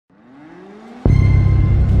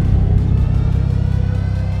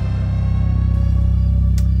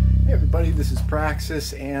everybody, this is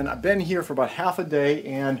Praxis, and I've been here for about half a day,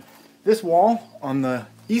 and this wall on the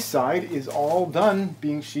east side is all done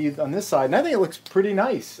being sheathed on this side, and I think it looks pretty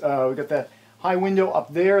nice. We've got that high window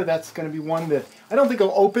up there. That's going to be one that I don't think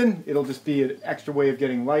will open. It'll just be an extra way of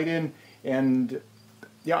getting light in, and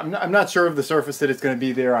yeah, I'm not sure of the surface that it's going to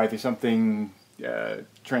be there, either something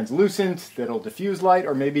translucent that'll diffuse light,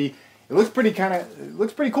 or maybe it looks pretty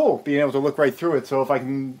cool being able to look right through it. So if I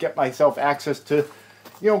can get myself access to,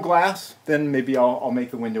 glass, then maybe I'll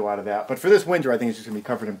make the window out of that. But for this winter, I think it's just going to be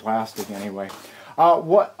covered in plastic anyway.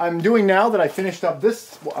 What I'm doing now that I finished up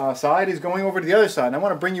this side is going over to the other side. And I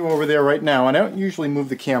want to bring you over there right now. And I don't usually move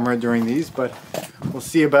the camera during these, but we'll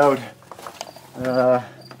see about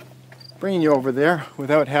bringing you over there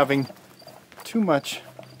without having too much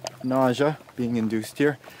nausea being induced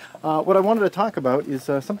here. What I wanted to talk about is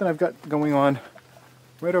something I've got going on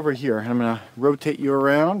right over here. And I'm going to rotate you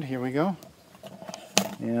around. Here we go.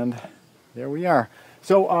 And there we are.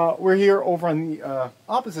 So we're here over on the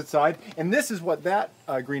opposite side, and this is what that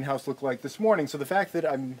greenhouse looked like this morning. So the fact that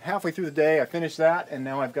I'm halfway through the day, I finished that, and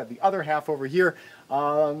now I've got the other half over here,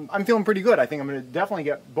 I'm feeling pretty good. I think I'm going to definitely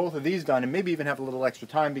get both of these done, and maybe even have a little extra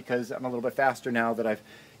time because I'm a little bit faster now that I've,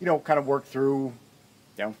 kind of worked through,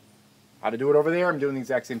 how to do it over there. I'm doing the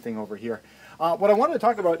exact same thing over here. What I wanted to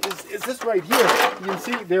talk about is this right here. You can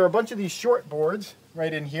see there are a bunch of these short boards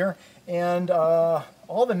right in here, and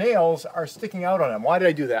all the nails are sticking out on them. Why did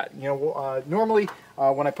I do that? Normally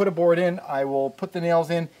when I put a board in, I will put the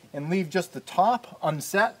nails in and leave just the top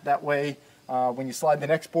unset. That way when you slide the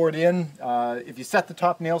next board in, if you set the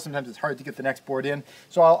top nail, sometimes it's hard to get the next board in.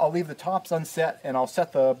 So I'll leave the tops unset and I'll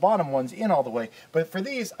set the bottom ones in all the way. But for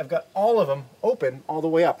these, I've got all of them open all the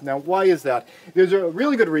way up. Now, why is that? There's a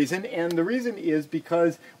really good reason, and the reason is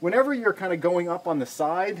because whenever you're kind of going up on the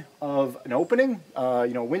side of an opening,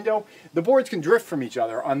 window, the boards can drift from each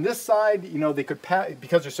other. On this side, they could pack,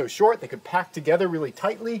 because they're so short, they could pack together really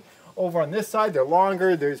tightly. Over on this side, they're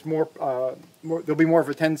longer. There's there'll be more of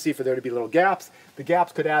a tendency for there to be little gaps. The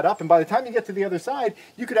gaps could add up, and by the time you get to the other side,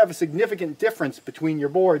 you could have a significant difference between your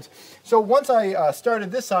boards. So once I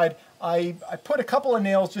started this side, I put a couple of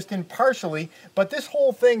nails just in partially, but this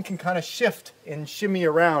whole thing can kind of shift and shimmy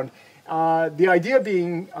around. The idea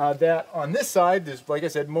being that on this side, there's, like I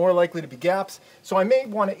said, more likely to be gaps. So I may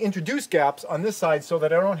want to introduce gaps on this side so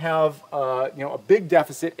that I don't have, a big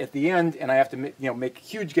deficit at the end, and I have to, make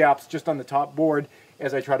huge gaps just on the top board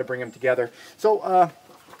as I try to bring them together. So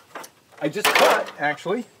I just cut,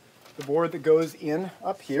 actually, the board that goes in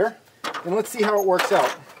up here, and let's see how it works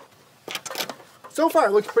out. So far,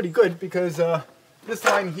 it looks pretty good because this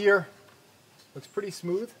line here looks pretty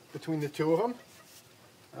smooth between the two of them.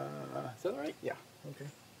 Is that all right? Yeah, okay.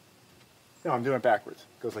 No, I'm doing it backwards.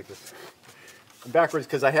 It goes like this. I'm backwards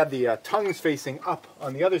because I had the tongues facing up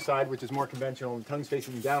on the other side, which is more conventional, and tongues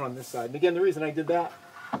facing down on this side. And again, the reason I did that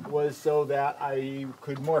was so that I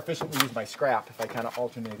could more efficiently use my scrap if I kind of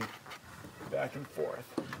alternated back and forth.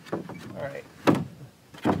 All right.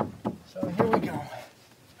 So here we go.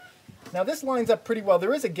 Now this lines up pretty well.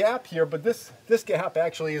 There is a gap here, but this gap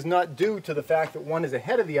actually is not due to the fact that one is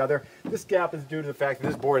ahead of the other. This gap is due to the fact that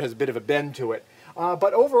this board has a bit of a bend to it.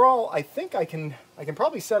 But overall, I think I can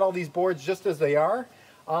probably set all these boards just as they are.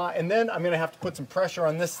 And then I'm going to have to put some pressure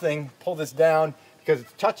on this thing, pull this down, because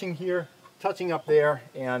it's touching here, touching up there,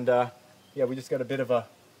 and yeah, we just got a bit of a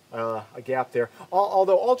gap there.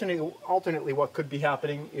 Although alternately what could be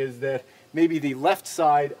happening is that maybe the left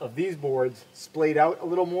side of these boards splayed out a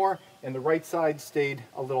little more and the right side stayed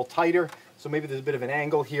a little tighter. So maybe there's a bit of an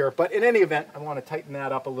angle here. But in any event, I want to tighten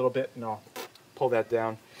that up a little bit, and I'll pull that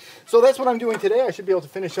down. So that's what I'm doing today. I should be able to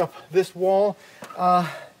finish up this wall.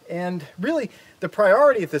 And really, the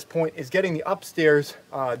priority at this point is getting the upstairs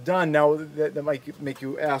done. Now, that might make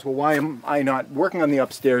you ask, well, why am I not working on the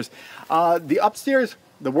upstairs? The upstairs,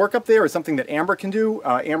 the work up there is something that Amber can do.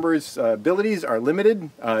 Amber's abilities are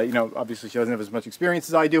limited. Obviously she doesn't have as much experience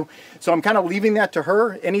as I do. So I'm kind of leaving that to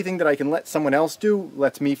her. Anything that I can let someone else do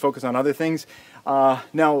lets me focus on other things.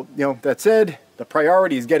 Now, that said, the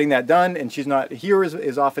priority is getting that done, and she's not here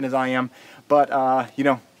as often as I am. But,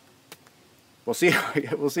 we'll see how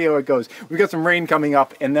it goes. We've got some rain coming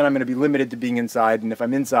up, and then I'm going to be limited to being inside. And if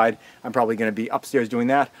I'm inside, I'm probably going to be upstairs doing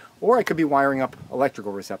that, or I could be wiring up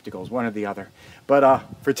electrical receptacles, one or the other. But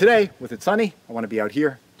for today, with it sunny, I want to be out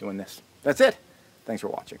here doing this. That's it. Thanks for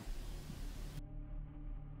watching.